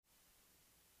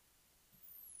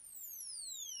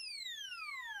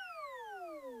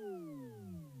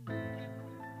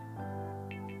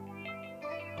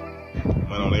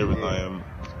Man on everything.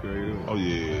 Oh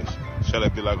yeah. Shut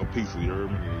up, feel like a pizza, you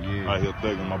heard me? Yeah. Out here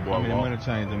thugging my boy. How many money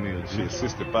change them is? Shit,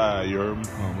 65, you heard me?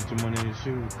 What's your money in your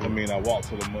shoes? I mean, I walk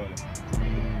to the money.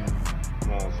 You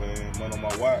know what I'm saying? Money on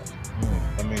my watch.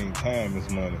 I mean, time is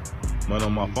money. Money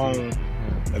on my phone.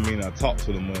 I mean, I talk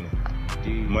to the money.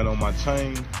 Money on my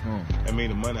chain. I mean,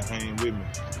 the money hang with me.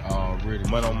 Already.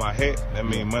 Money on my hat. I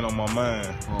mean, money on my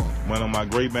mind. Money on my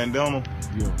gray bandana.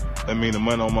 I mean, the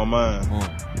money on my mind.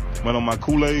 Money on my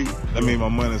Kool-Aid. I mean, my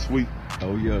money sweet.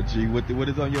 Oh yeah, G. What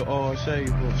is on your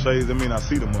shades? Shades, I mean, I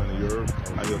see the money, you heard?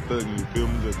 Out here thugging, you feel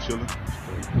me? Just chilling.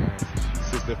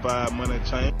 65 money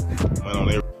chain. Money on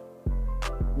every.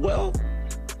 Well,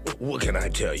 what can I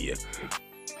tell you?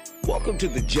 Welcome to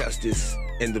the Justice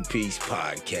and the Peace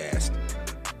podcast,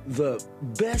 the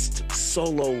best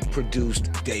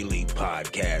solo-produced daily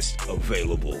podcast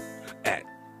available at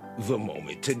the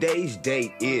moment. Today's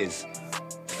date is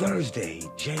Thursday,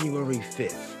 January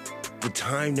 5th. The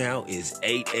time now is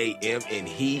 8 a.m. and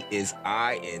he is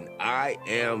I and I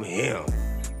am him.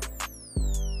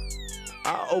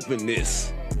 I'll open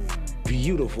this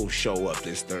beautiful show up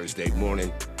this Thursday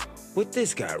morning with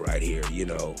this guy right here, you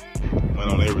know.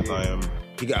 Money on everything.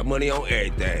 He got money on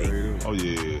everything. Oh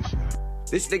yeah.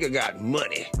 This nigga got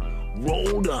money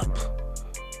rolled up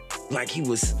like he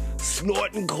was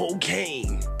snorting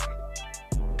cocaine.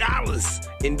 Dollars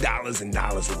and dollars and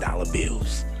dollars and dollar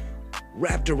bills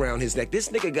wrapped around his neck. This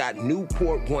nigga got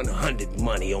Newport 100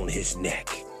 money on his neck.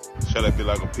 Shut up, feel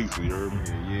like a pizza, you heard me?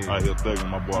 Yeah. Out here thugging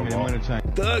my boy.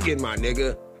 Thugging, my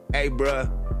nigga. Hey, bruh,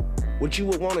 what you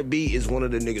would want to be is one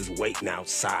of the niggas waiting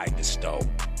outside the store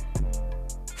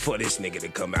for this nigga to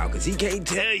come out, because he can't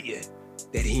tell you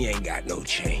that he ain't got no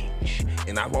change.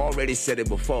 And I've already said it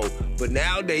before, but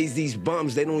nowadays these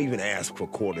bums, they don't even ask for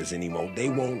quarters anymore. They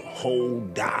want whole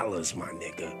dollars, my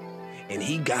nigga. And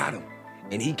he got them.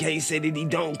 And he can't say that he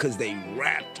don't, because they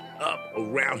wrapped up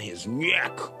around his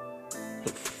neck.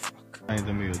 The fuck?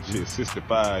 Shit,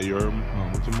 65, you heard me?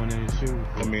 What's your money in your shoes?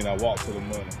 I mean, I walk to the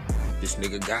money. This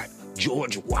nigga got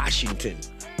George Washington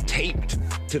taped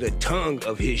to the tongue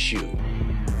of his shoe. You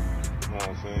know what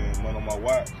I'm saying? Money on my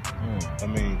watch. I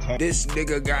mean, time. This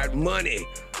nigga got money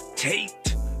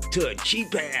taped to a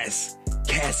cheap-ass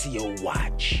Casio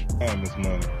watch. Time is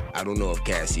money. I don't know if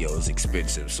Casio is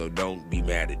expensive, so don't be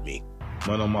mad at me.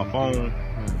 Money on my phone.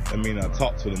 I mean, I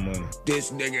talk to the money.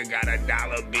 This nigga got a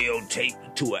dollar bill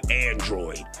taped to an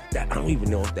Android. I don't even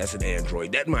know if that's an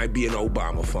Android. That might be an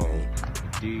Obama phone.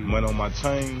 Money on my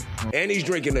chain. And he's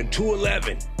drinking a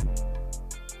 211.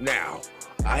 Now,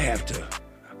 I have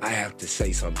to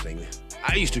say something.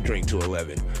 I used to drink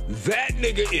 211. That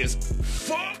nigga is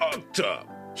fucked up.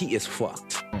 He is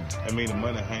fucked. I mean, the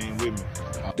money hang with me.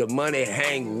 The money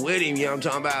hang with him, you know what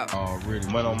I'm talking about? Already.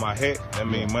 Money on my hat. I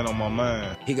mean, money on my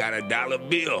mind. He got a dollar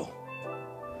bill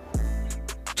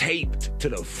taped to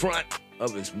the front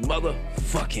of his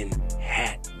motherfucking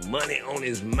hat. Money on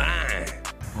his mind.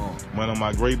 Money on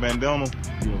my gray bandana.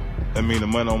 I mean, the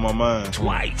money on my mind.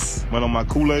 Twice. Money on my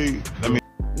Kool-Aid. I mean,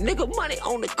 Nigga, money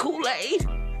on the Kool-Aid.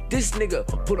 This nigga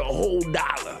put a whole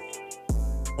dollar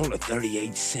on a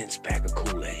 38 cents pack of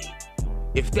Kool-Aid.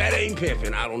 If that ain't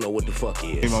pimping, I don't know what the fuck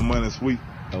is. my money sweet.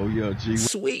 Oh yeah, G.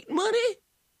 Sweet money?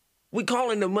 We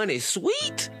calling the money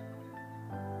sweet?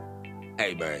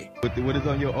 Hey, man. What is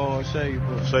on your shades?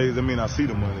 Shades, I mean, I see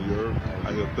the money, you heard?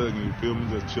 Out here thugging, you feel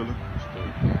me? Just chilling.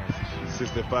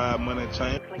 65 money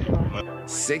chain.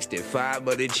 65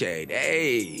 money chain.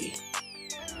 Hey.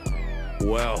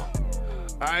 Well,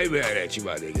 I ain't mad at you,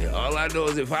 my nigga. All I know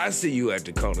is if I see you at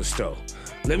the corner store,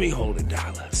 let me hold a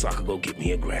dollar so I can go get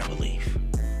me a Grand Relief.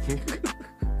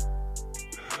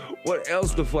 What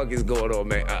else the fuck is going on,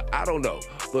 man? I don't know.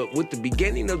 But with the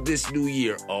beginning of this new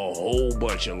year, a whole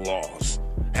bunch of laws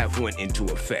have went into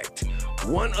effect.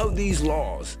 One of these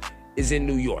laws is in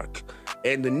New York.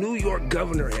 And the New York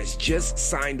governor has just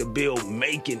signed a bill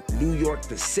making New York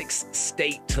the 6th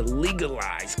state to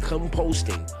legalize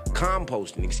composting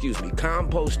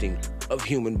of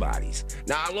human bodies.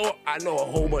 Now, I know a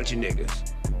whole bunch of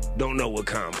niggas don't know what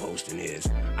composting is.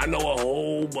 I know a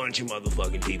whole bunch of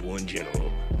motherfucking people in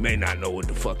general may not know what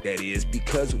the fuck that is,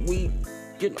 because we're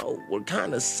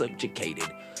kind of subjugated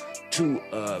to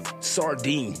a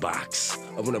sardine box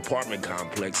of an apartment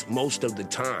complex most of the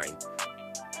time.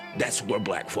 That's where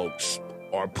black folks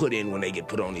are put in when they get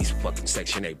put on these fucking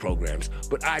Section 8 programs.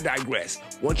 But I digress.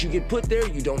 Once you get put there,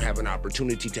 you don't have an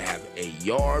opportunity to have a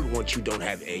yard. Once you don't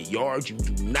have a yard, you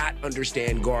do not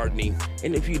understand gardening.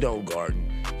 And if you don't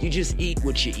garden, you just eat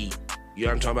what you eat. You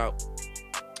know what I'm talking about?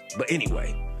 But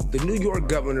anyway, the New York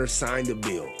governor signed a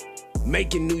bill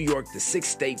making New York the 6th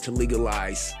state to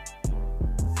legalize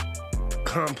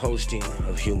composting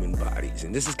of human bodies.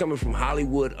 And this is coming from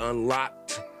Hollywood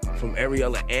Unlocked, from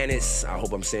Ariella Annis. I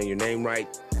hope I'm saying your name right.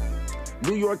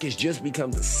 New York has just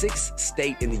become the 6th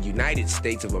state in the United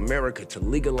States of America to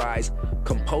legalize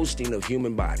composting of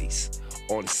human bodies.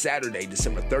 On Saturday,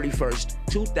 December 31st,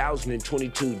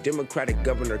 2022, Democratic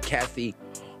Governor Kathy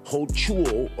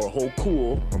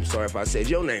Hochul, I'm sorry if I said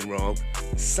your name wrong,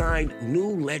 signed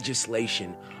new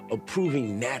legislation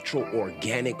approving natural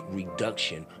organic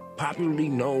reduction, popularly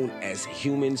known as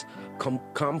humans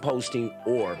composting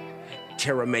or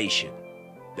terramation.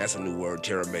 That's a new word,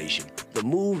 terramation. The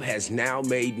move has now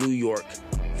made New York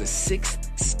the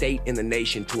 6th state in the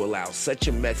nation to allow such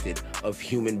a method of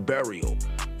human burial.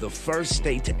 The first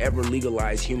state to ever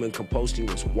legalize human composting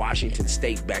was Washington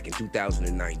State back in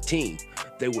 2019.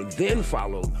 They were then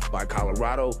followed by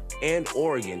Colorado and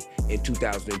Oregon in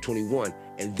 2021,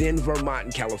 and then Vermont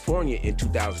and California in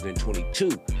 2022.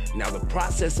 Now, the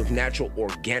process of natural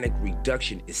organic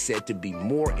reduction is said to be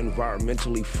more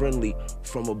environmentally friendly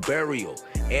from a burial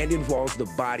and involves the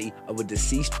body of a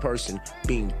deceased person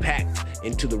being packed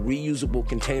into the reusable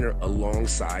container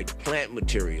alongside plant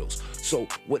materials. So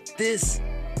what this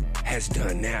has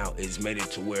done now is made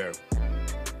it to where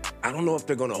I don't know if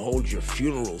they're gonna hold your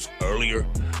funerals earlier,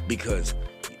 because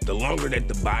the longer that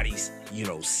the bodies,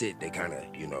 sit, they kind of,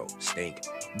 stink.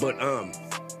 But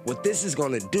what this is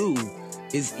gonna do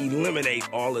is eliminate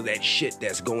all of that shit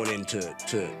that's going into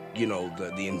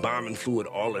the embalming fluid,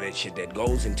 all of that shit that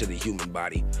goes into the human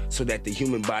body, so that the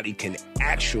human body can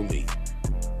actually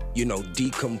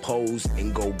decompose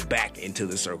and go back into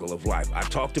the circle of life. I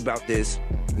talked about this,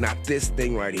 not this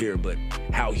thing right here, but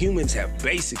how humans have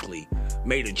basically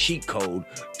made a cheat code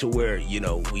to where, we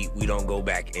don't go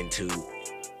back into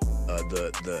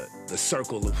the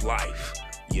circle of life.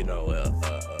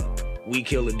 We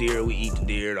kill a deer, we eat the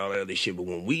deer and all that other shit, but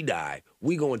when we die,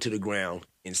 we go into the ground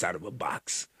inside of a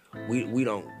box. We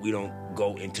don't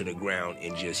go into the ground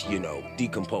and just,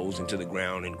 decompose into the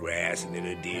ground and grass and then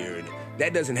a deer. And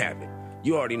that doesn't happen.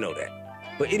 You already know that.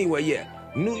 But anyway, yeah,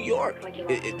 New York,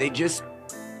 they just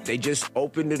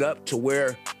opened it up to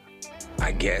where,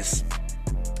 I guess,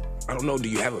 I don't know, do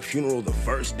you have a funeral the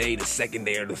first day, the second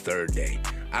day, or the third day?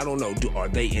 I don't know. Are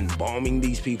they embalming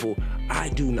these people? I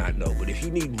do not know. But if you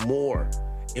need more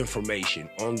information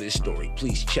on this story,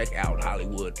 please check out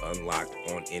Hollywood Unlocked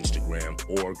on Instagram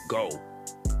or go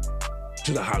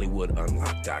to the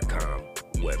HollywoodUnlocked.com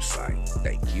website.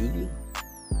 Thank you.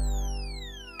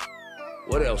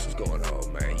 What else is going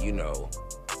on, man?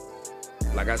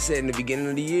 Like I said in the beginning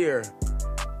of the year,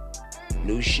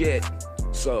 new shit.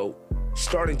 So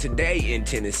starting today in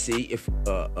Tennessee,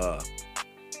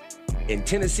 in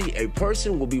Tennessee, a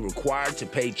person will be required to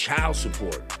pay child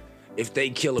support if they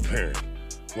kill a parent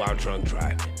while drunk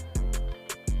driving.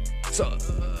 So,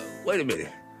 wait a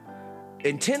minute.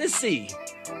 In Tennessee,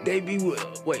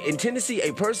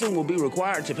 a person will be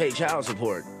required to pay child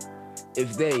support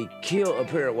if they kill a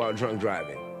parent while drunk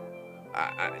driving.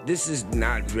 This is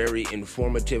not very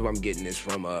informative. I'm getting this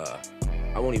from, I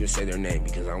won't even say their name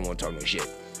because I don't want to talk no shit.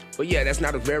 But yeah, that's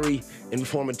not a very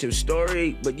informative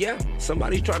story. But yeah,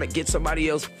 somebody's trying to get somebody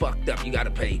else fucked up. You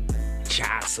gotta pay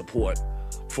child support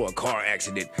for a car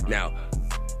accident. Now,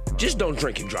 just don't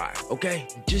drink and drive, okay?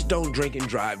 Just don't drink and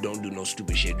drive. Don't do no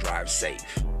stupid shit. Drive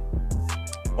safe.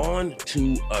 On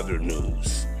to other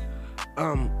news.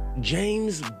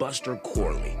 James Buster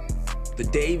Corley, the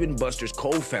Dave & Buster's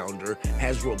co-founder,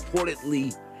 has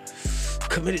reportedly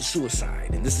committed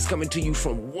suicide. And this is coming to you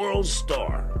from World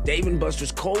Star. Dave &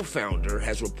 Buster's co-founder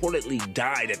has reportedly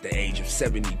died at the age of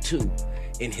 72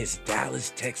 in his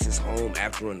Dallas, Texas home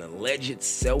after an alleged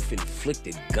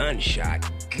self-inflicted gunshot.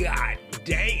 God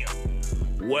damn.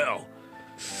 Well,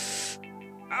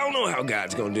 I don't know how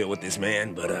God's gonna deal with this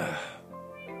man, but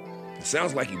it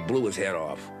sounds like he blew his head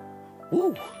off.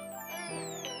 Woo.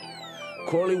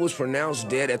 Corley was pronounced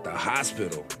dead at the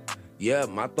hospital. Yeah,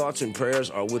 my thoughts and prayers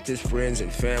are with his friends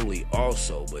and family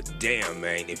also, but damn,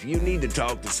 man, if you need to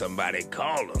talk to somebody,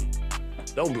 call them.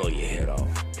 Don't blow your head off.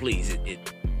 Please,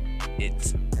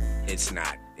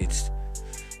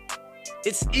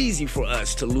 it's easy for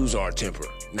us to lose our temper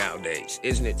nowadays,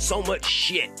 isn't it? So much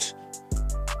shit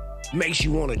makes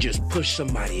you want to just push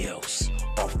somebody else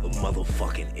off the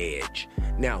motherfucking edge.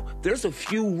 Now, there's a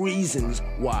few reasons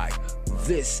why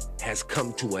this has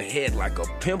come to a head like a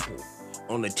pimple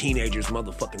on the teenager's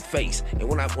motherfucking face. And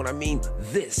when I mean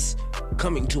this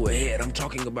coming to a head, I'm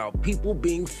talking about people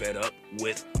being fed up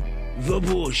with the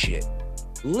bullshit.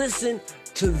 Listen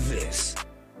to this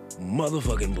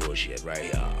motherfucking bullshit right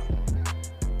here.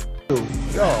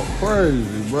 Y'all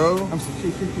crazy, bro. I'm so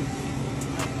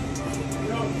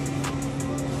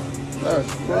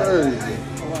That's crazy.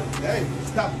 Hey,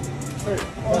 stop. Hey,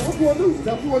 what you want to do?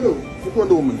 What you want to do? What you want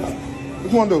to do with me?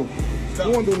 What you want to do?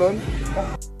 You want to do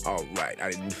nothing? All right,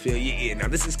 I didn't fill you in. Now,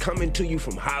 this is coming to you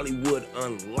from Hollywood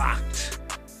Unlocked.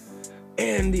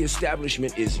 And the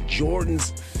establishment is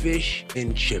Jordan's Fish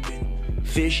and Chicken.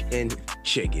 Fish and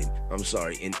Chicken, I'm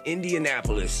sorry, in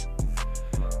Indianapolis.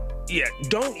 Yeah,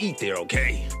 don't eat there,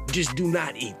 okay? Just do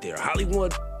not eat there.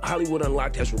 Hollywood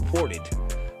Unlocked has reported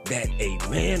that a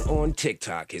man on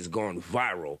TikTok has gone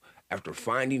viral after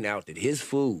finding out that his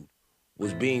food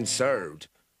was being served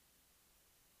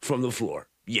from the floor.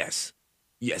 Yes,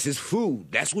 his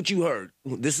food. That's what you heard.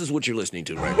 This is what you're listening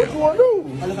to right now. What you want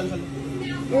to do?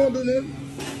 You want to do this?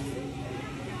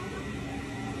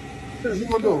 What you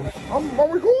want to do?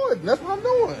 I'm recording. That's what I'm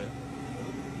doing.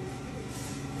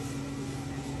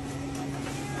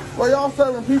 Well, y'all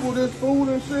serving people this food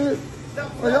and shit?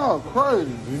 Well, y'all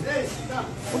crazy. Hey, stop.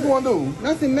 What you want to do?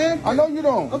 Nothing, man. I know you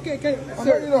don't. Okay, okay. I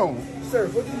know you don't. Sir,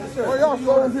 what do you, sir? Well, y'all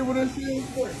serving people this shit?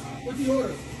 What do you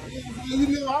order?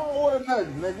 You know, I don't order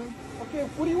nothing, nigga. Okay,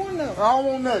 what do you want now? I don't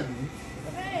want nothing.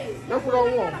 Hey, That's what I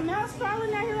want. got a mouse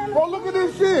crawling out here on the Bro, look at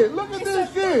this shit. Look at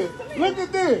this shit. Look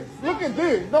at this. Look at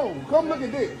this. No, come look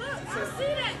at this. Look, I see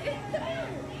that.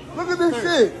 Look at this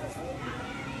shit.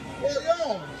 Well,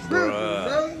 y'all tripping,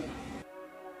 bro.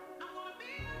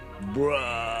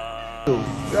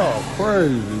 Bruh. Y'all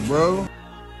crazy, bro.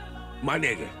 My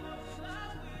nigga,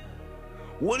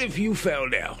 what if you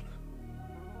found out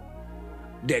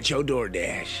that your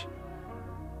DoorDash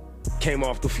came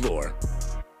off the floor?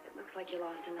 It looks like you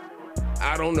lost another one.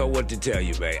 I don't know what to tell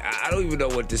you, man. I don't even know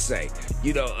what to say.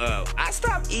 You know, I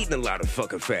stopped eating a lot of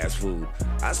fucking fast food.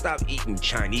 I stopped eating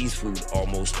Chinese food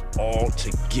almost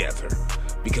altogether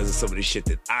because of some of the shit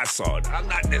that I saw. And I'm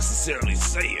not necessarily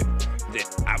saying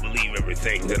that I believe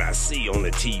everything that I see on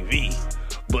the TV,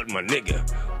 but my nigga,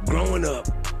 growing up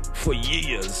for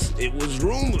years, it was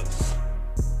rumors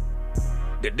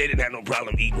that they didn't have no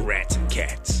problem eating rats and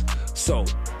cats. So,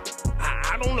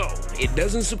 I don't know. It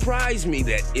doesn't surprise me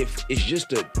that if it's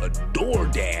just a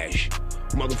DoorDash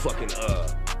motherfucking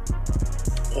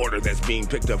order that's being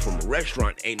picked up from a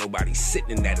restaurant, ain't nobody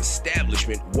sitting in that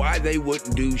establishment, why they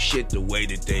wouldn't do shit the way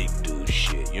that they do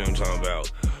shit. You know what I'm talking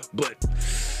about? But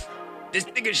this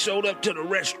nigga showed up to the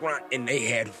restaurant and they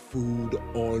had food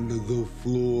on the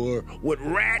floor with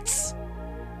rats.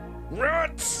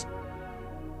 Rats!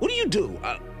 What do you do?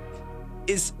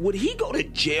 Would he go to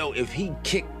jail if he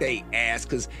kicked they ass?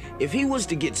 Because if he was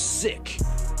to get sick,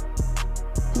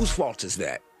 whose fault is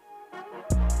that?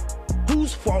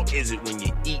 Whose fault is it when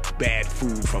you eat bad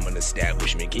food from an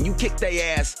establishment? Can you kick they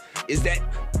ass? Is that...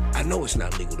 I know it's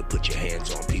not legal to put your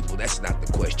hands on people. That's not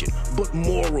the question. But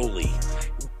morally,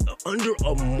 under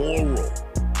a moral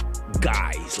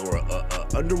guise or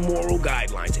under moral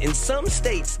guidelines, in some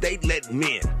states, they let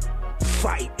men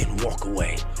fight and walk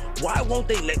away. Why won't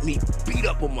they let me beat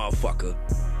up a motherfucker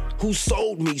who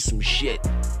sold me some shit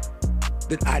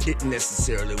that I didn't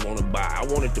necessarily want to buy? I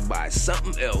wanted to buy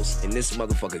something else, and this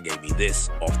motherfucker gave me this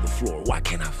off the floor. Why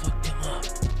can't I fuck them up?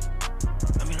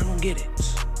 I mean, I don't get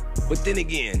it. But then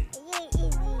again,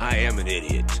 I am an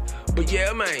idiot. But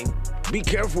yeah, man, be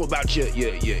careful about your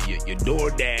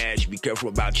DoorDash. Be careful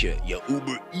about your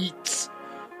Uber Eats.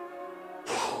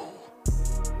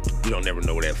 You don't never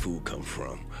know where that food comes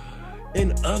from.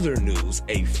 In other news,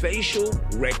 a facial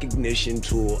recognition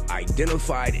tool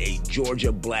identified a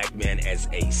Georgia black man as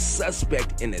a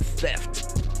suspect in a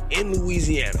theft in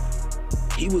Louisiana.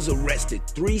 He was arrested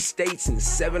 3 states and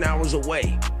 7 hours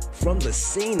away from the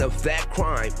scene of that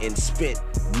crime and spent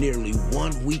nearly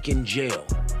 1 week in jail.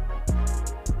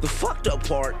 The fucked up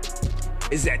part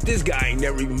is that this guy ain't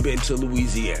never even been to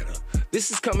Louisiana. This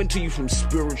is coming to you from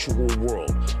Spiritual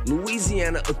World.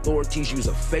 Louisiana authorities use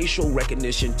a facial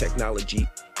recognition technology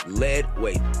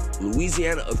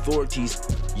Louisiana authorities'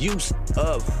 use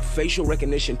of facial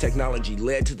recognition technology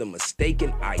led to the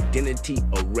mistaken identity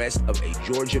arrest of a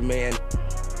Georgia man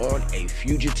on a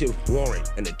fugitive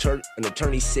warrant. An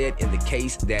attorney said in the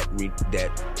case that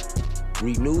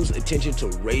renews attention to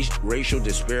racial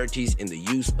disparities in the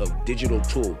use of digital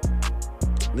tools.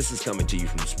 This is coming to you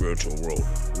from the Spiritual World.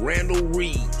 Randall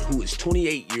Reed, who is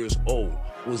 28 years old,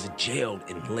 was jailed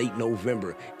in late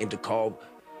November in DeKalb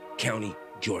County,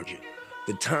 Georgia.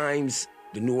 The Times,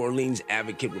 the New Orleans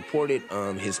Advocate reported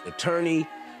his attorney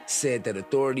said that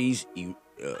authorities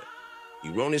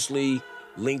erroneously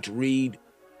linked Reed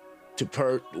to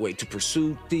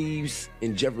pursue thieves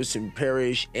in Jefferson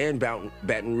Parish and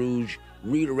Baton Rouge.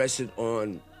 Reed arrested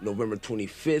on November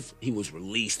 25th. He was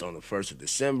released on the 1st of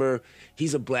December.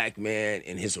 He's a black man,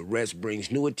 and his arrest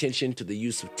brings new attention to the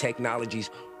use of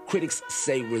technologies critics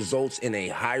say results in a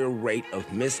higher rate of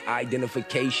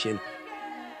misidentification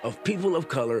of people of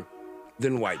color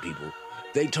than white people.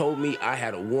 They told me I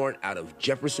had a warrant out of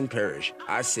Jefferson Parish.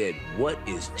 I said, what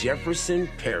is Jefferson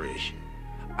Parish?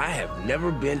 I have never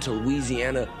been to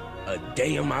Louisiana a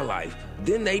day in my life.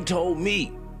 Then they told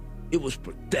me it was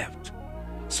for theft.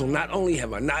 So not only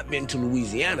have I not been to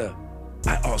Louisiana,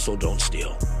 I also don't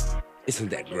steal. Isn't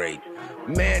that great?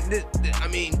 Man,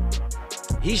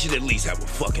 he should at least have a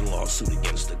fucking lawsuit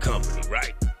against the company,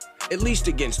 right? At least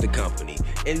against the company.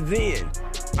 And then,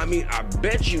 I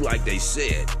bet you, like they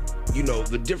said, you know,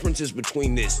 the differences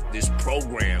between this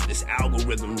program, this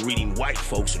algorithm reading white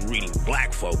folks and reading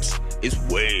black folks is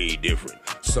way different.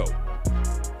 So,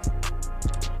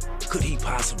 could he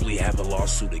possibly have a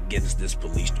lawsuit against this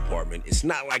police department? It's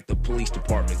not like the police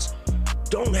departments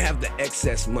don't have the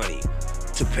excess money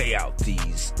to pay out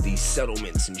these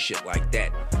settlements and shit like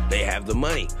that. They have the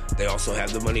money. They also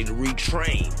have the money to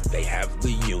retrain. They have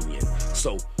the union.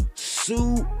 So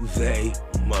sue they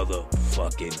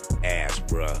motherfucking ass,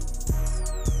 bruh.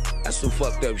 That's some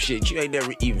fucked up shit. You ain't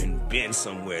never even been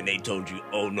somewhere and they told you,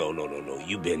 oh, no,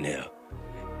 you been there.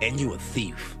 And you a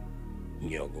thief.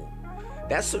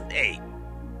 That's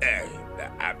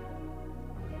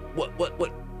what,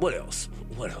 what else?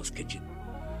 What else could you,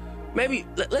 maybe,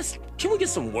 can we get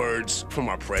some words from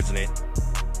our president?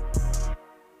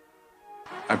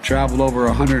 I've traveled over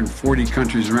 140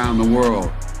 countries around the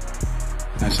world.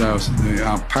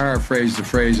 I'll paraphrase the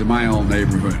phrase in my own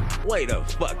neighborhood. Wait a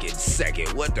fucking second.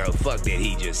 What the fuck did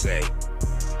he just say?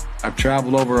 I've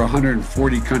traveled over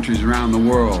 140 countries around the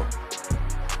world.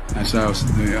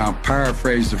 I'll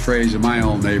paraphrase the phrase in my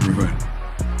own neighborhood.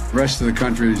 The rest of the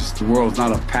countries, the world's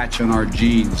not a patch on our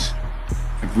genes.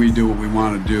 If we do what we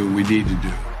want to do, we need to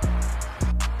do.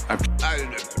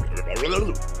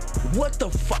 What the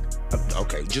fuck?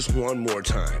 Okay, just one more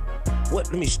time.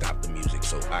 Let me stop the music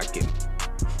so I can...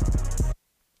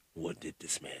 What did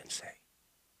this man say?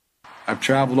 I've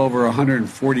traveled over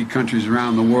 140 countries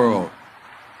around the world.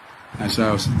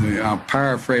 I'll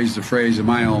paraphrase the phrase in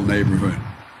my own neighborhood.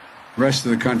 The rest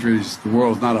of the countries, the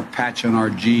world's not a patch on our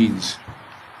genes.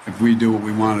 If we do what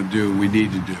we want to do, we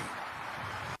need to do.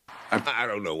 I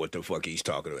don't know what the fuck he's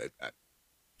talking about.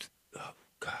 Oh,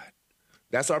 God.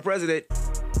 That's our president.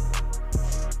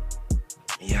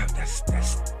 Yeah, that's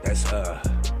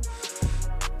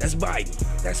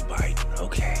Biden. That's Biden.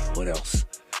 Okay, what else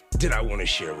did I want to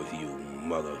share with you,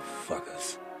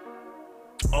 motherfuckers?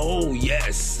 Oh,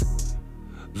 yes.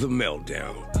 The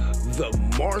meltdown. The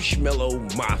Marshmallow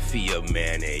Mafia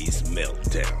mayonnaise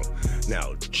meltdown.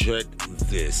 Now, check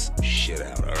this shit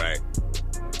out, all right?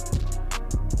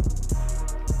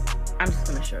 I'm just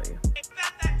gonna show you.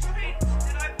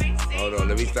 Hold on,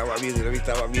 let me stop my music.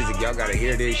 Y'all gotta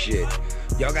hear this shit.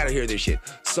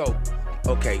 So,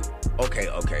 okay.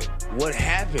 What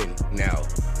happened now?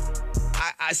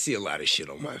 I see a lot of shit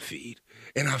on my feed,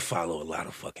 and I follow a lot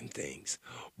of fucking things.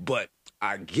 But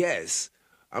I guess,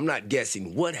 I'm not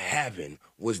guessing, what happened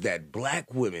was that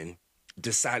black women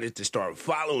decided to start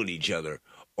following each other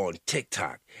on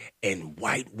TikTok, and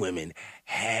white women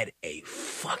had a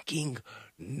fucking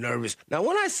nervous. Now,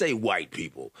 when I say white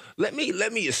people, let me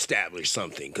establish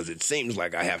something, because it seems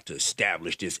like I have to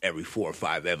establish this every 4 or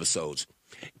 5 episodes.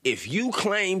 If you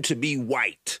claim to be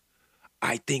white,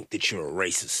 I think that you're a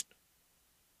racist,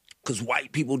 because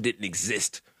white people didn't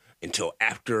exist until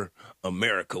after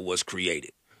America was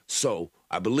created. So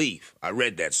I believe I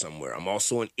read that somewhere. I'm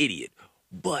also an idiot,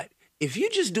 but if you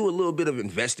just do a little bit of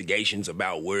investigations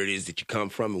about where it is that you come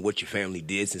from and what your family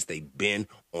did since they've been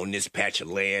on this patch of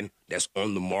land that's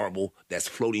on the marble, that's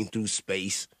floating through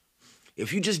space,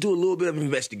 if you just do a little bit of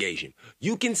investigation,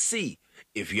 you can see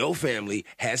if your family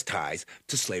has ties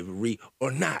to slavery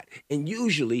or not. And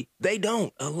usually they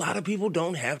don't. A lot of people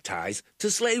don't have ties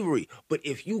to slavery. But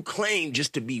if you claim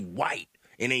just to be white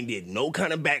and ain't did no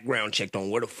kind of background check on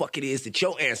where the fuck it is that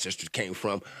your ancestors came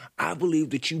from, I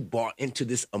believe that you bought into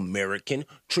this American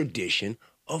tradition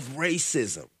of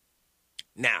racism.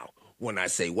 Now, when I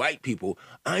say white people,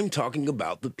 I'm talking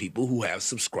about the people who have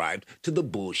subscribed to the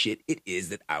bullshit it is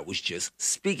that I was just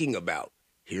speaking about.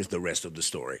 Here's the rest of the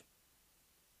story.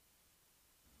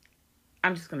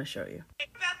 I'm just gonna show you.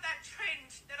 About that trend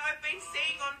that I've been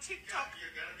seeing on TikTok.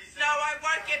 No, I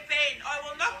won't get banned. I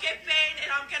will not get banned,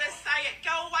 and I'm gonna say it. Go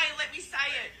away, let me say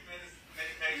it.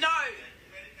 No.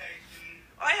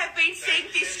 I have been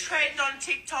seeing this trend on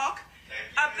TikTok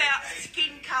about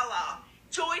skin color.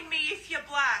 Join me if you're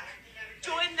black.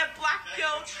 Join the black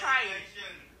girl train.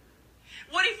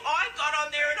 What if I got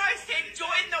on there and I said,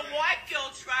 join the white girl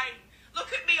train? Look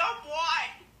at me, I'm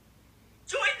white.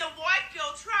 Join the white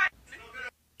girl train.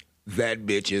 that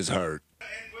bitch is hurt. I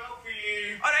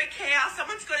don't care.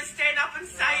 Someone's got to stand up and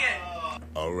say it.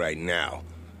 All right, now.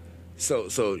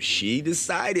 So she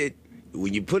decided,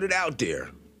 when you put it out there,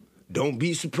 don't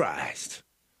be surprised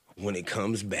when it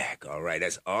comes back, all right?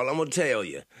 That's all I'm going to tell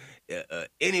you.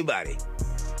 Anybody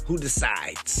who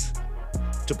decides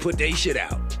to put their shit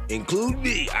out, include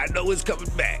me, I know it's coming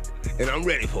back, and I'm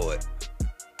ready for it.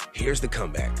 Here's the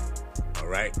comeback, all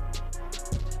right?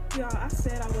 Y'all, I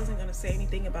said I wasn't going to say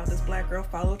anything about this black girl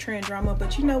follow trend drama,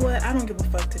 but you know what? I don't give a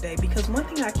fuck today, because one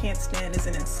thing I can't stand is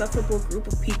an insufferable group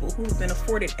of people who've been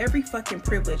afforded every fucking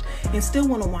privilege and still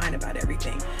want to whine about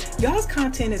everything. Y'all's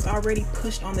content is already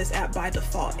pushed on this app by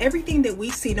default. Everything that we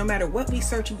see, no matter what we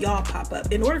search, y'all pop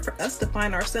up. In order for us to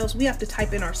find ourselves, we have to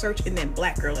type in our search and then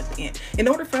black girl at the end. In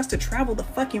order for us to travel the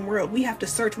fucking world, we have to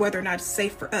search whether or not it's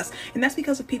safe for us. And that's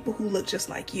because of people who look just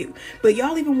like you. But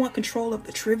y'all even want control of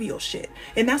the trivial shit.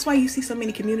 And that's why you see so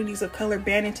many communities of color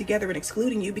banding together and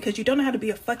excluding you, because you don't know how to be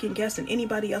a fucking guest in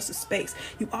anybody else's space.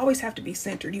 You always have to be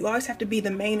centered. You always have to be the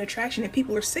main attraction, and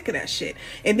people are sick of that shit.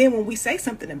 And then when we say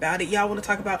something about it, y'all want to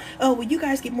talk about, oh, well, you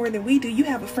guys get more than we do. You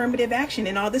have affirmative action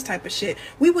and all this type of shit.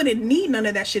 We wouldn't need none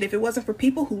of that shit if it wasn't for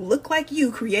people who look like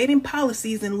you creating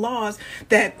policies and laws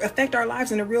that affect our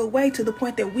lives in a real way, to the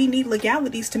point that we need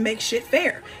legalities to make shit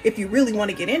fair, if you really want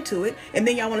to get into it. And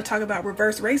then y'all want to talk about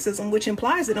reverse racism, which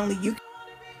implies that only you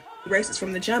racist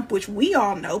from the jump, which we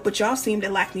all know, but y'all seem to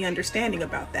lack the understanding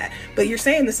about that. But you're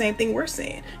saying the same thing we're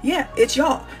saying. Yeah, it's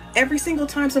y'all. Every single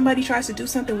time somebody tries to do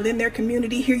something within their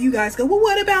community, here you guys go, well,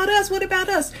 what about us? What about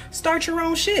us? Start your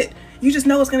own shit. You just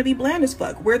know it's going to be bland as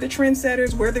fuck. We're the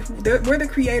trendsetters. We're the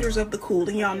creators of the cool,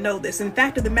 and y'all know this. And the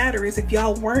fact of the matter is, if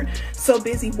y'all weren't so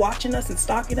busy watching us and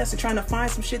stalking us and trying to find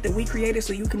some shit that we created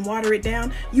so you can water it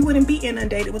down, you wouldn't be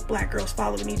inundated with black girls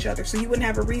following each other, so you wouldn't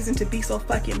have a reason to be so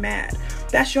fucking mad.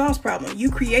 That's y'all's problem. You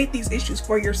create these issues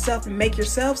for yourself and make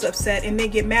yourselves upset, and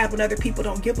then get mad when other people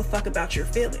don't give a fuck about your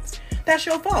feelings. That's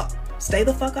your fault. Stay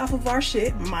the fuck off of our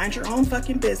shit, mind your own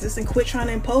fucking business, and quit trying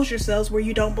to impose yourselves where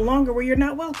you don't belong or where you're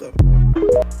not welcome.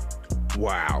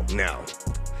 Wow, now,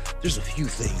 there's a few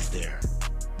things there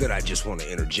that I just want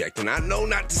to interject, and I know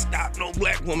not to stop no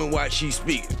black woman while she's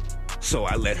speaking, so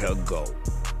I let her go.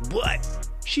 But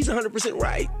she's 100%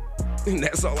 right, and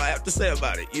that's all I have to say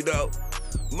about it, you know?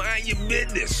 Mind your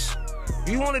business. If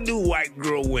you want to do White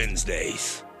Girl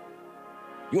Wednesdays,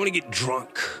 you want to get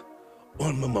drunk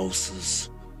on mimosas,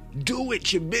 do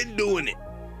it. You've been doing it.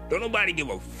 Don't nobody give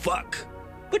a fuck.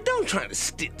 But don't try to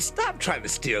stop trying to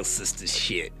steal sister's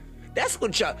shit. That's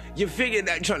what you're figuring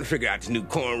out. You're trying to figure out the new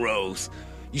cornrows.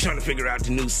 You're trying to figure out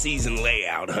the new season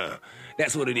layout, huh?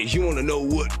 That's what it is. You want to know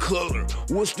what color.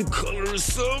 What's the color of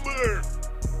summer?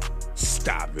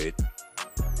 Stop it.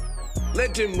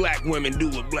 Let them black women do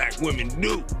what black women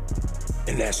do.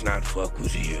 And that's not fuck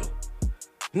with you.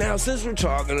 Now, since we're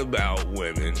talking about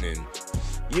women, and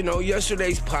you know,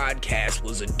 yesterday's podcast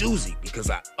was a doozy because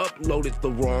I uploaded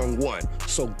the wrong one.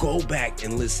 So go back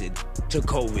and listen to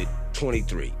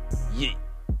COVID-23.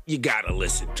 You gotta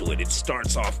listen to it. It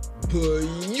starts off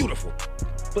beautiful.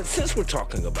 But since we're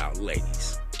talking about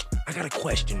ladies, I got a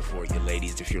question for you,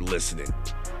 ladies, if you're listening.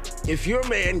 If your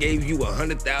man gave you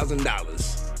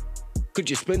 $100,000, could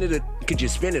you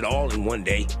spend it all in one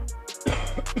day?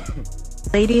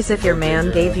 Ladies, if your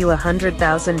man gave you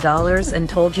 $100,000 and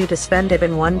told you to spend it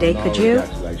in one day, could you?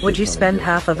 Would you spend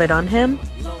half of it on him?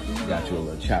 We got you a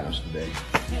little challenge today.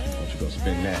 I want you to go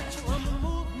spend that.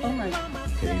 Oh my.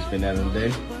 Can you spend that in a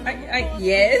day?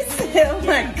 Yes. Oh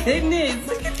my goodness.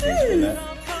 Look at this.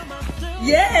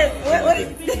 Yes. What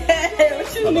is that?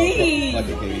 What you mean?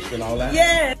 Can you spend all that?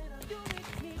 Yes.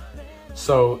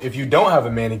 So if you don't have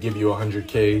a man to give you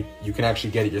 $100K, you can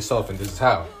actually get it yourself, and this is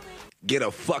how. Get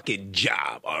a fucking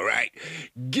job, all right?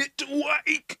 Get to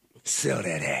work. Sell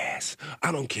that ass.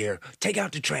 I don't care. Take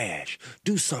out the trash.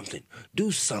 Do something.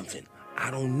 Do something. I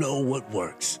don't know what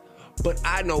works. But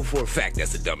I know for a fact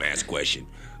that's a dumbass question.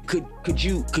 Could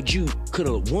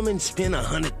a woman spend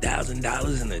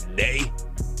 $100,000 in a day?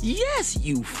 Yes,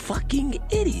 you fucking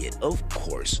idiot. Of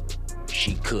course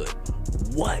she could.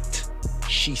 What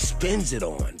she spends it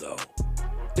on, though?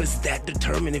 Does that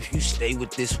determine if you stay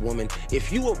with this woman?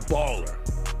 If you a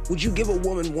baller, would you give a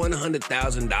woman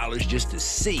 $100,000 just to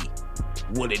see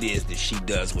what it is that she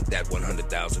does with that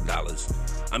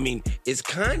 $100,000? I mean, it's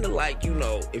kind of like, you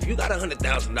know, if you got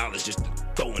 $100,000 just to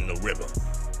throw in the river,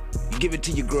 you give it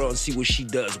to your girl and see what she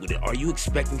does with it. Are you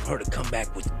expecting for her to come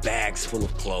back with bags full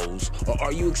of clothes? Or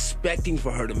are you expecting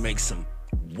for her to make some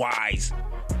wise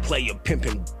player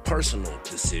pimping personal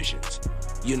decisions?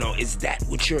 You know, is that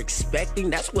what you're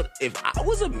expecting? That's what, if I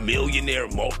was a millionaire,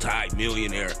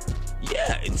 multi-millionaire,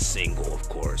 Yeah, and single, of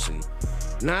course, and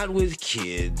not with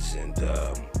kids, and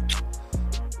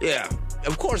yeah.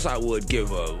 Of course I would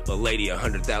give a lady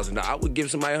 $100,000. I would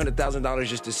give somebody $100,000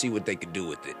 just to see what they could do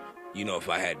with it. You know, if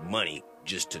I had money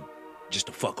just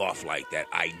to fuck off like that,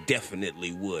 I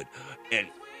definitely would. And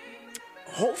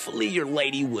hopefully your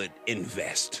lady would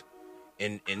invest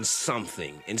in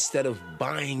something instead of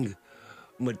buying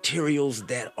materials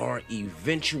that are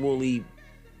eventually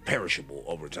perishable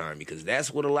over time, because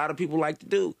that's what a lot of people like to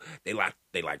do. They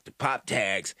like to pop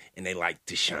tags and they like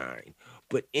to shine.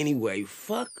 But anyway,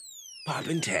 fuck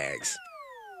popping tags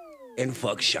and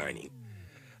fuck shining.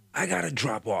 I gotta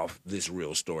drop off this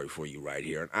real story for you right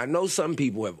here. And I know some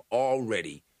people have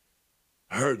already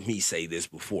heard me say this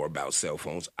before about cell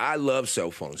phones. I love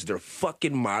cell phones. They're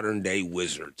fucking modern day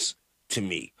wizards to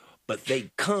me. But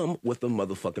they come with a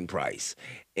motherfucking price.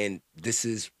 And this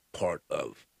is part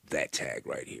of that tag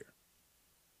right here.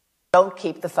 Don't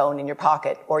keep the phone in your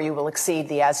pocket or you will exceed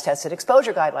the as-tested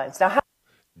exposure guidelines. Now,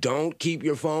 don't keep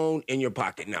your phone in your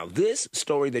pocket. Now, this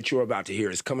story that you're about to hear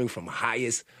is coming from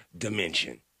Highest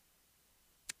Dimension.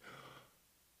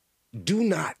 Do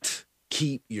not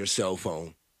keep your cell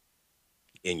phone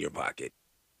in your pocket.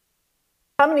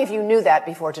 How many of you knew that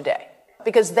before today?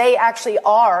 Because they actually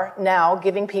are now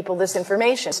giving people this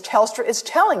information. Telstra is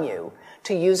telling you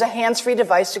to use a hands-free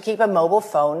device to keep a mobile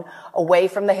phone away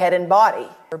from the head and body.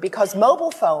 Because mobile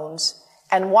phones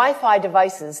and Wi-Fi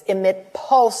devices emit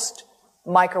pulsed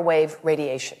microwave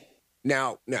radiation.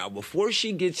 Now, before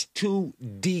she gets too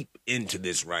deep into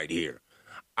this right here,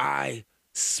 I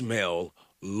smell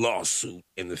lawsuit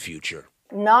in the future.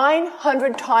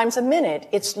 900 times a minute,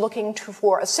 it's looking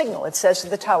for a signal. It says to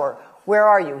the tower, where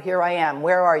are you? Here I am.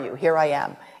 Where are you? Here I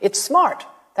am. It's smart.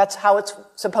 That's how it's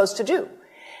supposed to do.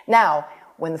 Now,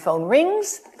 when the phone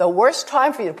rings, the worst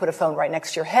time for you to put a phone right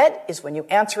next to your head is when you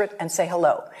answer it and say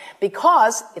hello,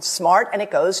 because it's smart and it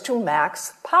goes to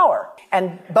max power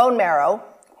and bone marrow.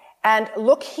 And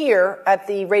look here at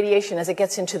the radiation as it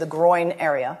gets into the groin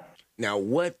area. Now,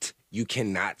 what you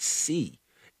cannot see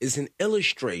is an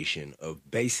illustration of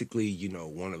basically, you know,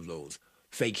 one of those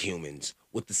fake humans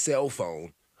with the cell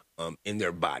phone in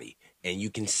their body. And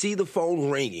you can see the phone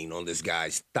ringing on this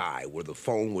guy's thigh where the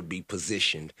phone would be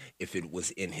positioned if it was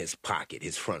in his pocket,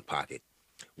 his front pocket.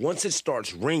 Once it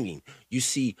starts ringing, you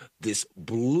see this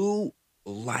blue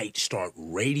light start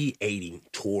radiating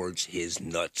towards his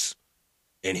nuts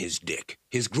and his dick,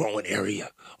 his growing area,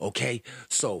 okay?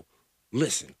 So,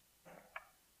 listen.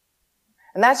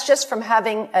 And that's just from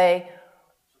having a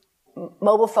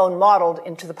mobile phone modeled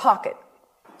into the pocket.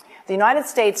 The United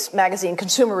States magazine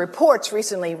Consumer Reports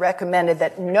recently recommended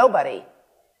that nobody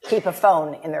keep a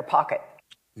phone in their pocket.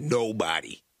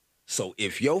 Nobody. So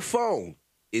if your phone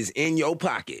is in your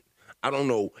pocket, I don't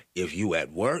know if you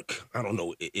at work, I don't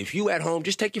know if you at home,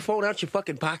 just take your phone out your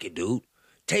fucking pocket, dude.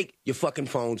 Take your fucking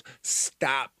phones.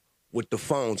 Stop with the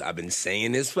phones. I've been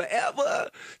saying this forever.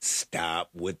 Stop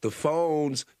with the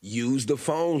phones. Use the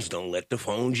phones. Don't let the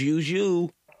phones use you.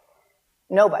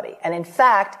 Nobody. And in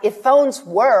fact, if phones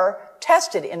were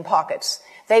tested in pockets,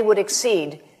 they would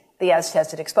exceed the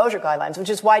as-tested exposure guidelines, which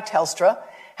is why Telstra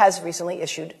has recently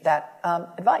issued that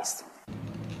advice.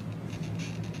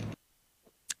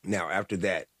 Now, after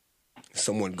that,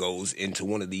 someone goes into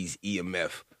one of these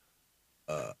EMF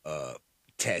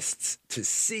tests to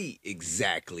see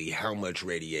exactly how much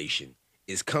radiation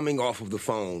is coming off of the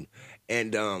phone.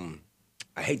 And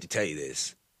I hate to tell you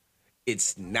this,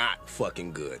 it's not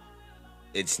fucking good.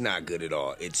 It's not good at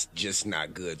all. It's just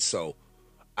not good. So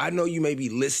I know you may be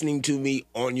listening to me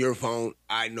on your phone.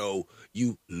 I know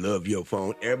you love your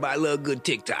phone. Everybody love good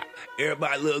TikTok.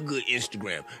 Everybody love good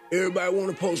Instagram. Everybody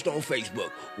want to post on Facebook,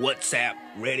 WhatsApp,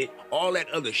 Reddit, all that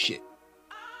other shit.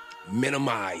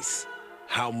 Minimize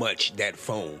how much that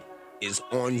phone is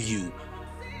on you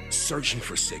searching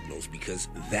for signals, because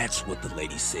that's what the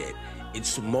lady said.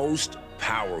 It's most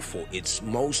powerful. It's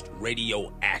most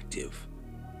radioactive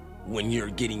when you're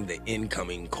getting the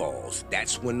incoming calls.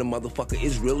 That's when the motherfucker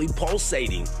is really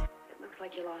pulsating.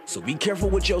 So be careful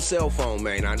with your cell phone,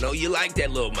 man. I know you like that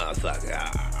little motherfucker.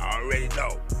 I already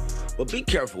know. But be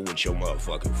careful with your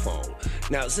motherfucking phone.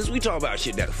 Now, since we talk about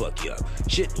shit that'll fuck you up,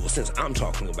 since I'm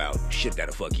talking about shit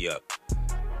that'll fuck you up,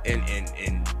 and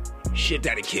shit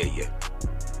that'll kill you,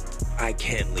 I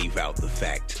can't leave out the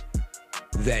fact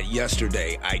that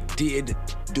yesterday I did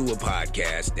do a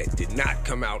podcast that did not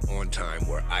come out on time,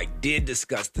 where I did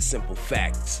discuss the simple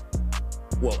facts.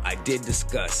 Well, I did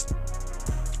discuss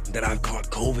that I've caught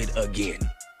COVID again.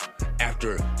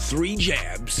 After 3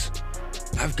 jabs,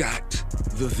 I've got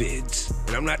the vids.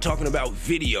 And I'm not talking about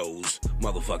videos,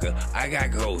 motherfucker. I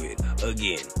got COVID.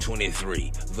 Again, 23.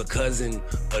 The cousin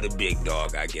of the big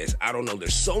dog, I guess. I don't know.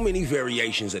 There's so many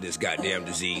variations of this goddamn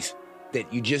disease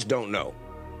that you just don't know.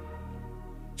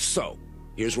 So,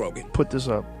 here's Rogan. Put this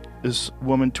up. This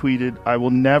woman tweeted, "I will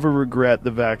never regret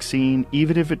the vaccine,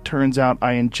 even if it turns out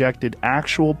I injected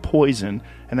actual poison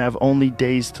and have only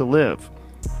days to live."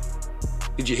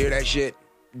 Did you hear that shit?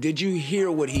 Did you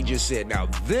hear what he just said? Now,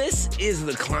 this is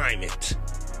the climate.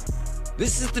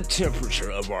 This is the temperature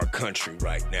of our country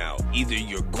right now. Either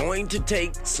you're going to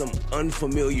take some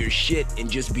unfamiliar shit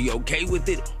and just be okay with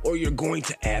it, or you're going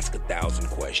to ask 1,000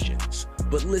 questions.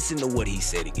 But listen to what he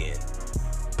said again.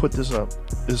 Put this up.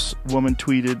 This woman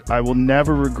tweeted, "I will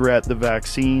never regret the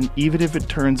vaccine, even if it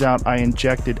turns out I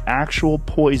injected actual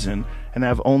poison and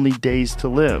have only days to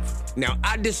live." Now,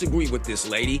 I disagree with this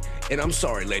lady, and I'm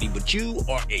sorry, lady, but you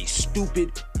are a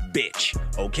stupid bitch,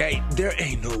 okay? There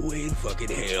ain't no way in fucking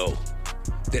hell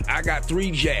that I got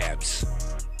 3 jabs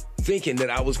thinking that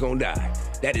I was gonna die.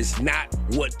 That is not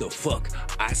what the fuck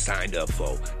I signed up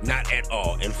for. Not at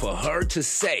all. And for her to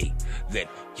say that,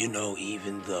 you know,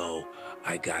 even though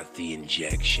I got the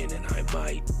injection and I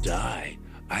might die,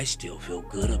 I still feel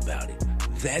good about it.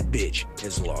 That bitch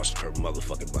has lost her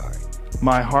motherfucking mind.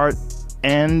 My heart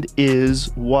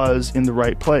was in the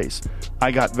right place.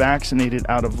 I got vaccinated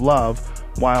out of love,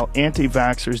 while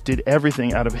anti-vaxxers did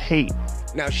everything out of hate.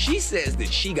 Now, she says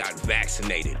that she got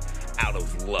vaccinated out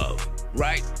of love,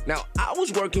 right? Now, I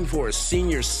was working for a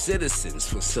senior citizens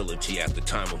facility at the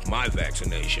time of my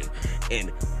vaccination,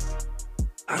 and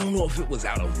I don't know if it was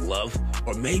out of love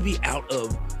or maybe out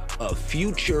of a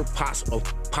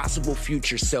possible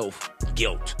future self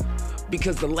guilt.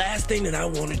 Because the last thing that I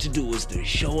wanted to do was to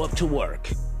show up to work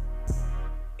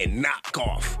and knock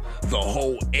off the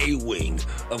whole A-wing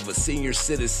of a senior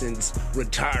citizens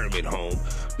retirement home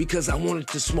because I wanted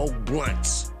to smoke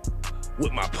blunts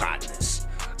with my partners.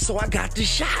 So I got the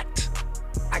shot.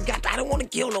 I don't want to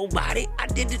kill nobody. I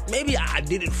did it. Maybe I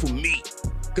did it for me.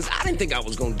 Because I didn't think I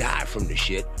was going to die from this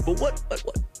shit. But what?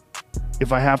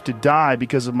 If I have to die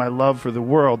because of my love for the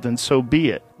world, then so be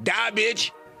it. Die,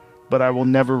 bitch. But I will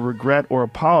never regret or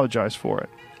apologize for it.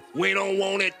 We don't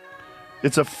want it.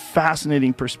 It's a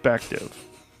fascinating perspective.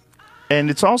 And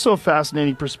it's also a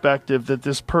fascinating perspective that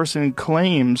this person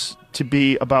claims to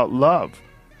be about love,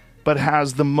 but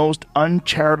has the most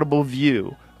uncharitable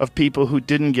view of people who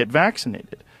didn't get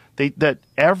vaccinated. That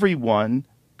everyone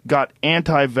got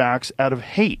anti-vax out of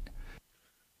hate.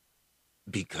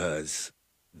 Because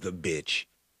the bitch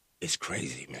is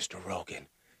crazy, Mr. Rogan.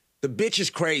 The bitch is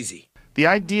crazy. The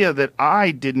idea that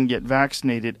I didn't get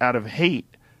vaccinated out of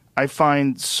hate, I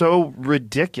find so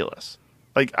ridiculous.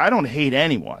 Like, I don't hate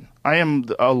anyone. I am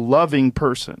a loving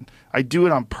person. I do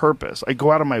it on purpose. I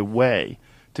go out of my way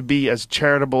to be as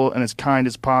charitable and as kind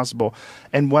as possible.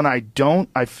 And when I don't,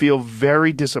 I feel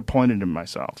very disappointed in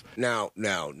myself. Now,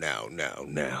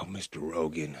 Mr.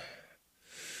 Rogan,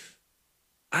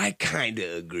 I kind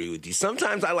of agree with you.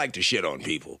 Sometimes I like to shit on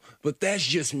people, but that's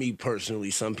just me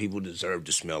personally. Some people deserve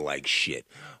to smell like shit.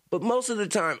 But most of the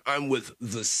time, I'm with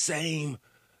the same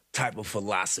type of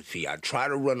philosophy. I try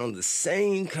to run on the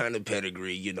same kind of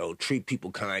pedigree, you know, treat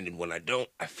people kind, and when I don't,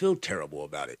 I feel terrible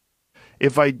about it.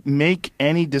 If I make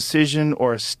any decision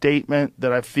or a statement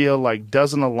that I feel like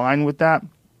doesn't align with that,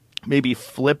 maybe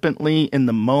flippantly in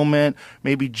the moment,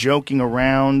 maybe joking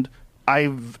around,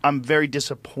 I'm very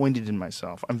disappointed in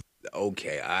myself.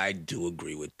 Okay, I do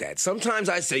agree with that. Sometimes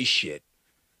I say shit.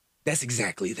 That's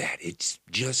exactly that. It's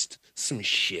just some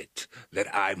shit that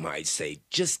I might say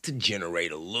just to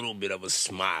generate a little bit of a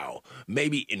smile,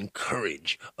 maybe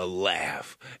encourage a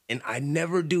laugh. And I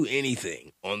never do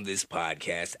anything on this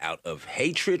podcast out of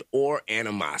hatred or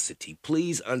animosity.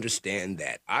 Please understand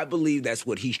that. I believe that's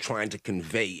what he's trying to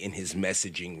convey in his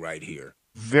messaging right here.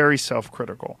 Very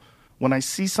self-critical. When I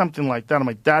see something like that, I'm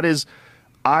like, that is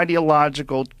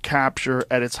ideological capture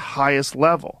at its highest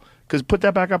level. Because put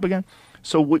that back up again.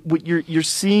 So what you're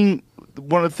seeing,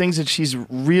 one of the things that she's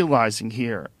realizing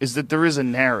here is that there is a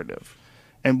narrative.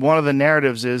 And one of the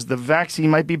narratives is the vaccine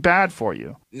might be bad for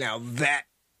you. Now that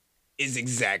is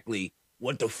exactly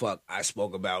what the fuck I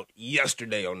spoke about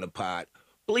yesterday on the pod.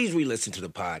 Please re-listen to the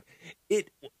pod.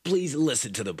 Please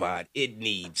listen to the pod. It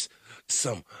needs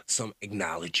some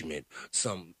acknowledgement,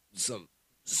 some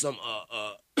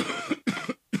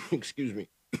excuse me.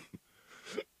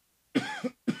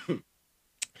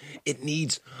 It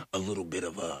needs a little bit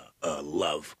of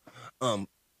love.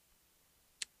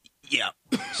 Yeah.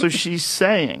 So she's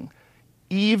saying,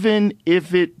 even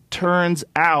if it turns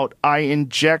out I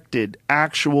injected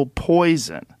actual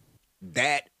poison.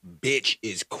 That bitch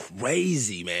is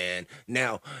crazy, man.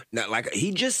 Now, like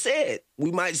he just said,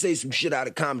 we might say some shit out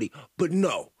of comedy, but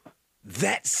no,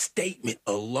 that statement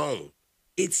alone,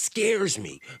 it scares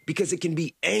me because it can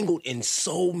be angled in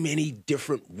so many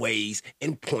different ways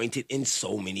and pointed in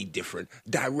so many different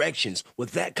directions.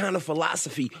 With that kind of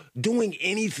philosophy, doing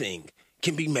anything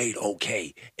can be made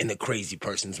okay in the crazy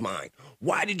person's mind.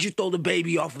 Why did you throw the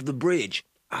baby off of the bridge?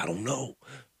 I don't know.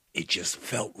 It just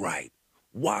felt right.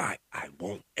 Why? I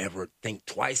won't ever think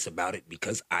twice about it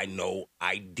because I know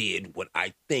I did what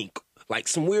I think. Like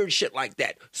some weird shit like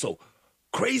that. So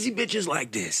crazy bitches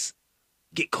like this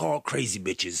get called crazy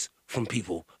bitches from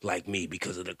people like me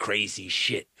because of the crazy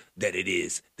shit that it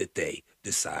is that they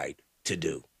decide to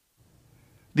do.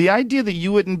 The idea that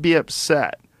you wouldn't be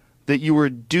upset that you were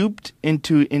duped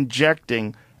into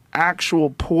injecting actual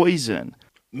poison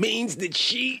means that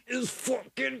she is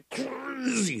fucking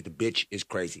crazy. The bitch is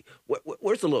crazy.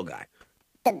 Where's the little guy?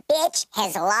 The bitch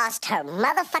has lost her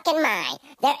motherfucking mind.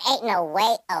 There ain't no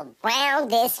way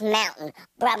around this mountain.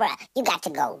 Bruh, you got to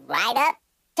go right up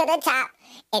to the top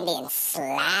and then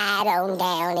slide on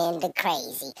down into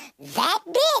crazy. That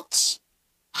bitch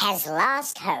has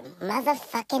lost her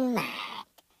motherfucking mind.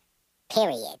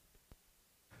 Period.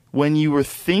 When you were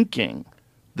thinking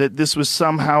that this was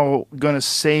somehow going to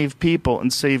save people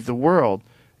and save the world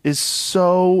is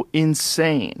so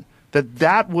insane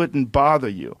that wouldn't bother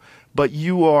you. But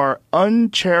you are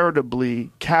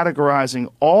uncharitably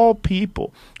categorizing all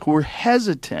people who are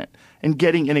hesitant in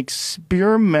getting an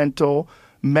experimental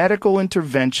medical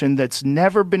intervention that's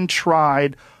never been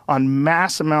tried on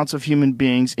mass amounts of human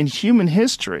beings in human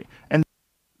history. And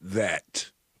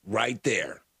that right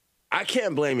there, I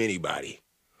can't blame anybody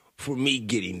for me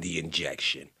getting the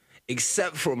injection,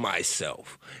 except for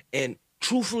myself. And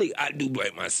truthfully, I do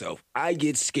blame myself. I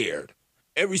get scared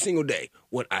every single day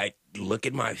when I look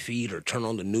at my feed or turn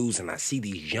on the news and I see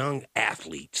these young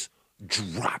athletes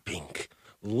dropping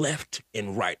left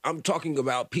and right. I'm talking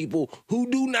about people who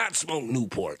do not smoke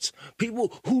Newports,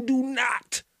 people who do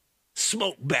not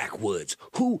smoke backwoods,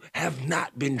 who have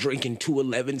not been drinking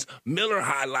 211s, Miller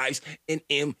High Lifes, and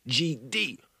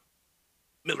MGD,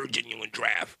 Miller Genuine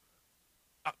Draft.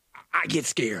 I get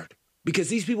scared because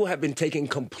these people have been taking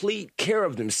complete care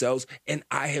of themselves, and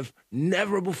I have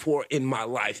never before in my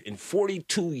life, in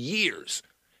 42 years,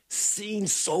 seen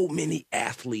so many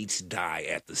athletes die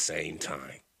at the same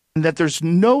time. that there's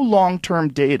no long-term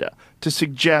data to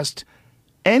suggest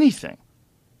anything.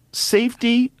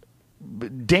 Safety,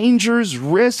 dangers,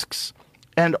 risks,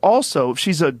 and also if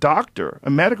she's a doctor, a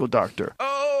medical doctor.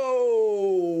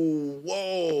 Oh,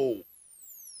 whoa.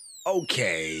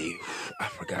 Okay, I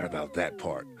forgot about that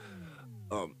part.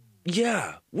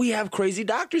 Yeah, we have crazy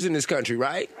doctors in this country,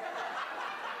 right?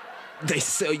 They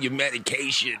sell you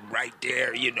medication right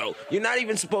there, you know. You're not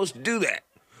even supposed to do that,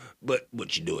 but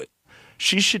you do it.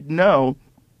 She should know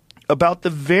about the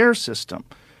VAERS system.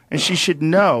 And she should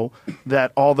know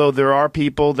that although there are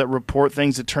people that report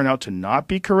things that turn out to not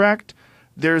be correct,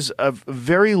 there's a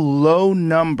very low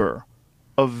number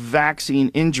of vaccine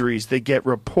injuries that get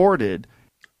reported.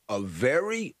 A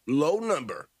very low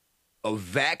number of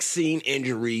vaccine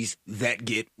injuries that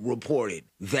get reported.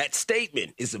 That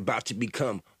statement is about to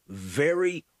become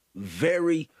very,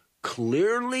 very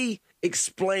clearly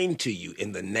explained to you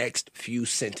in the next few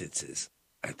sentences,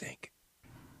 I think.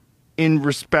 In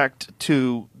respect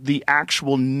to the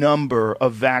actual number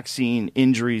of vaccine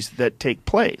injuries that take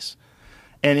place.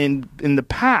 And in the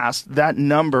past, that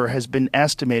number has been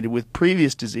estimated with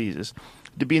previous diseases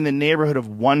to be in the neighborhood of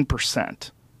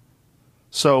 1%.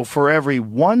 So for every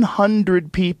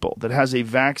 100 people that has a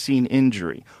vaccine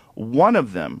injury, one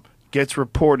of them gets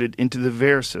reported into the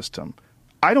VAERS system.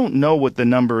 I don't know what the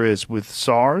number is with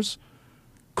SARS,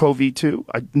 CoV-2.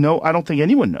 I don't think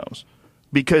anyone knows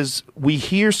because we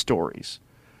hear stories.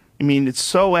 I mean, it's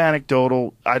so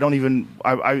anecdotal.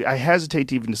 I hesitate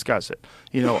to even discuss it.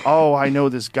 You know, oh, I know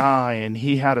this guy and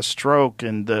he had a stroke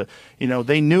and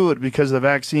they knew it because of the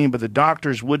vaccine, but the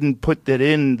doctors wouldn't put that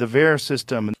in the VAERS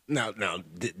system. Now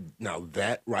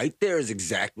that right there is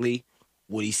exactly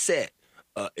what he said.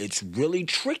 It's really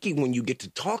tricky when you get to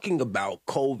talking about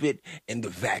COVID and the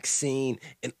vaccine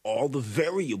and all the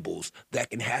variables that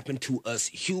can happen to us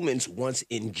humans once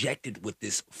injected with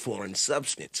this foreign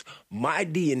substance. My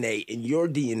DNA and your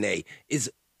DNA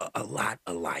is a lot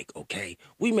alike, okay?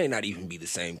 We may not even be the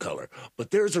same color, but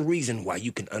there's a reason why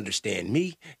you can understand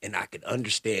me and I can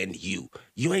understand you.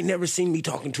 You ain't never seen me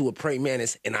talking to a praying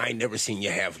mantis and I ain't never seen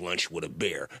you have lunch with a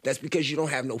bear. That's because you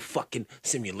don't have no fucking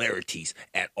similarities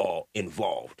at all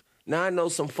involved. Now, I know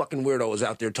some fucking weirdos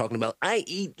out there talking about, I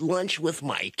eat lunch with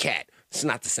my cat. It's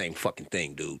not the same fucking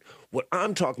thing, dude. What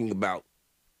I'm talking about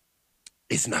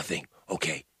is nothing,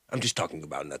 okay? I'm just talking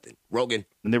about nothing. Rogan.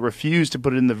 And they refuse to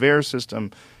put it in the VAERS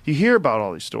system. You hear about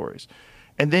all these stories.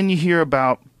 And then you hear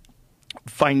about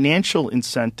financial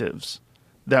incentives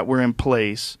that were in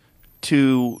place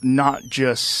to not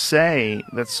just say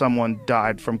that someone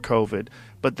died from COVID,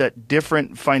 but that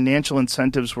different financial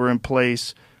incentives were in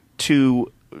place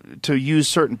to use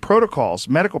certain protocols,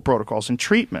 medical protocols and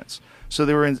treatments. So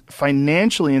they were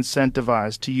financially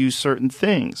incentivized to use certain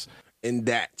things. And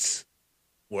that's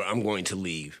where I'm going to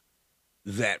leave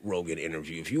that Rogan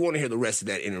interview. If you want to hear the rest of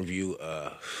that interview,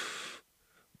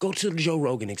 go to the Joe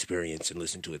Rogan Experience and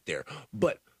listen to it there.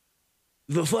 But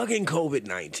the fucking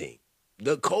COVID-19,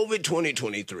 the COVID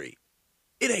 2023,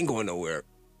 it ain't going nowhere,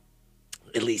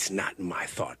 at least not in my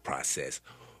thought process.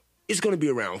 It's going to be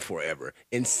around forever.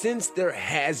 And since there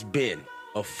has been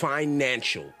a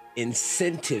financial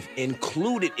incentive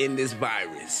included in this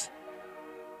virus,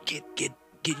 get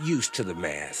used to the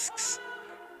masks.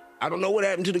 I don't know what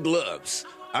happened to the gloves.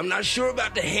 I'm not sure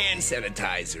about the hand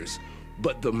sanitizers,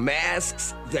 but the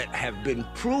masks that have been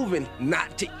proven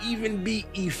not to even be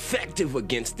effective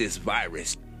against this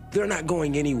virus, they're not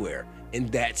going anywhere.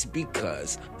 And that's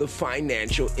because the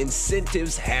financial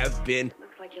incentives have been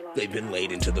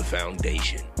laid into the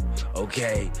foundation.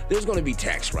 Okay, there's going to be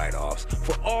tax write-offs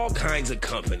for all kinds of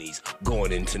companies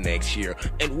going into next year,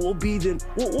 and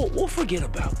we'll forget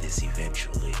about this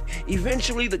eventually.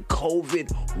 Eventually, the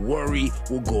COVID worry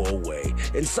will go away,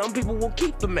 and some people will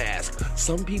keep the mask.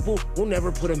 Some people will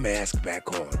never put a mask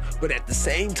back on. But at the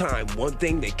same time, one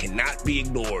thing that cannot be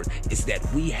ignored is that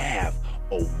we have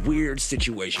a weird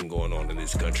situation going on in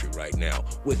this country right now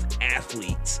with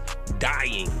athletes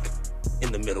dying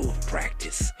in the middle of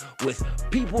practice, with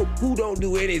people who don't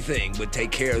do anything but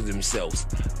take care of themselves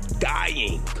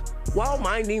dying while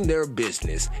minding their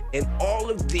business. And all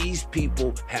of these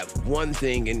people have one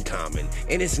thing in common,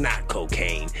 and it's not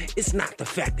cocaine. It's not the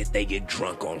fact that they get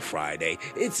drunk on Friday.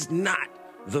 It's not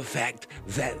the fact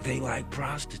that they like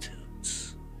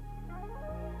prostitutes.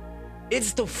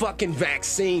 It's the fucking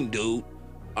vaccine, dude.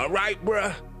 All right,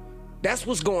 bruh? That's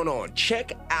what's going on.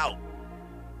 Check out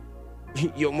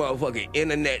your motherfucking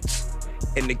internets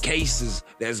and the cases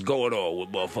that's going on with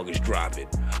motherfuckers dropping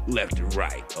left and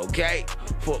right, okay?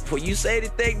 For you say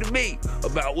anything to me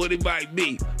about what it might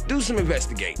be, do some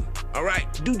investigating, all right?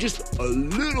 Do just a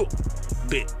little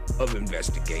bit of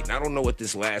investigating. I don't know what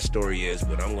this last story is,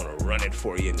 but I'm gonna run it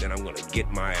for you, and then I'm gonna get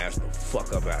my ass the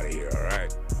fuck up out of here, all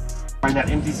right? Find that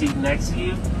empty seat next to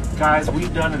you. Guys,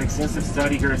 we've done an extensive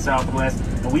study here at Southwest,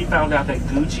 and we found out that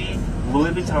Gucci,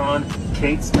 Louis Vuitton,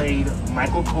 Kate Spade,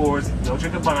 Michael Kors, Dolce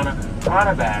 & Gabbana,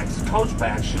 Prada bags, Coach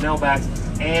bags, Chanel bags,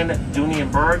 and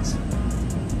Dooney & Burks,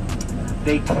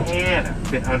 they can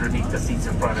fit underneath the seats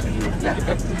in front of you.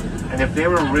 And if they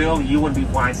were real, you wouldn't be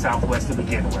flying Southwest to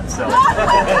begin with. So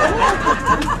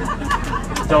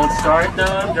don't start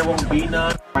none. There won't be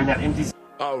none. Find that empty seat.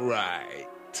 All right.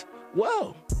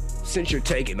 Well, since you're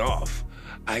taking off,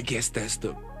 I guess that's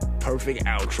the perfect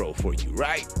outro for you,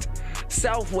 right?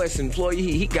 Southwest employee,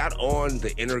 he got on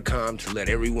the intercom to let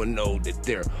everyone know that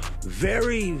they're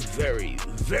very, very,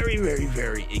 very, very,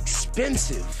 very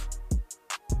expensive.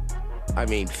 I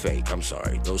mean fake, I'm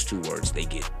sorry. Those two words, they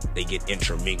get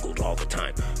intermingled all the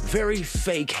time. Very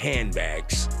fake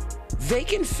handbags. They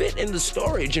can fit in the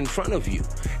storage in front of you.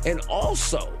 And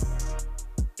also,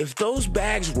 if those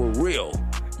bags were real,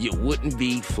 you wouldn't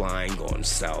be flying on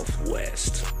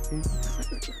Southwest.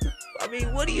 I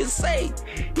mean, what do you say?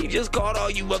 He just called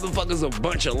all you motherfuckers a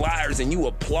bunch of liars and you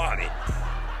applauded.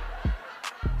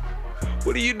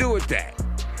 What do you do with that?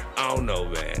 I don't know,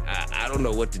 man. I don't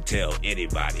know what to tell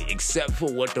anybody except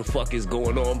for what the fuck is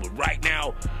going on. But right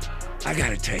now, I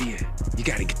gotta tell you, you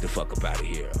gotta get the fuck up out of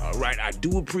here, all right? I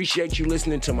do appreciate you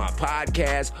listening to my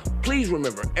podcast. Please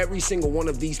remember, every single one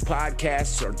of these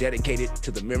podcasts are dedicated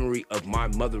to the memory of my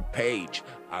mother, Paige.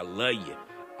 I love you.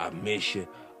 I miss you.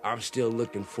 I'm still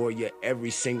looking for you every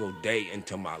single day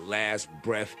until my last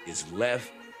breath is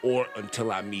left or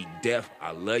until I meet death.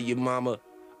 I love you, mama.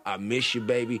 I miss you,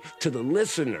 baby. To the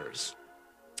listeners,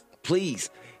 please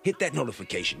hit that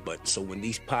notification button so when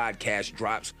these podcasts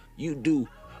drops, you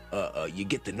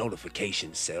get the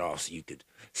notification set off so you could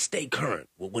stay current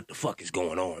with what the fuck is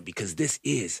going on, because this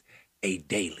is a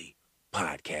daily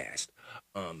podcast.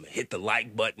 Hit the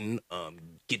like button,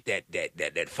 get that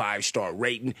 5-star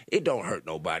rating. It don't hurt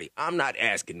nobody. I'm not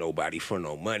asking nobody for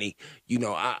no money. You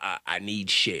know, I need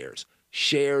shares.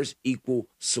 Shares equal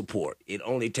support. It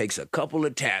only takes a couple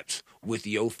of taps with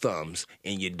your thumbs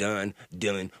and you're done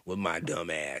dealing with my dumb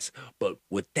ass. But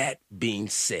with that being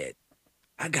said,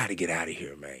 I gotta get out of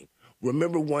here, man.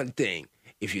 Remember one thing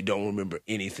if you don't remember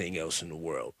anything else in the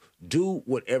world. Do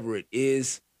whatever it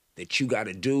is that you got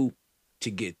to do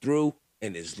to get through.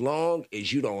 And as long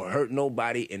as you don't hurt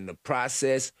nobody in the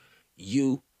process,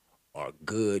 you are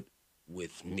good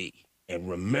with me. And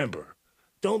remember,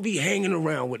 don't be hanging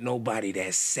around with nobody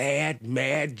that's sad,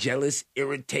 mad, jealous,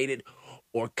 irritated,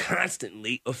 or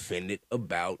constantly offended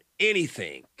about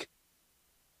anything.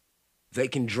 They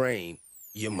can drain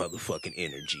your motherfucking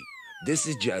energy. This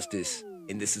is Justice,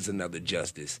 and this is another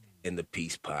Justice in the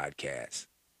Peace Podcast.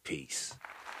 Peace.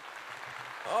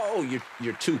 Oh,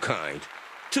 you're too kind.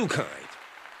 Too kind.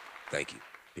 Thank you.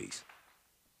 Peace.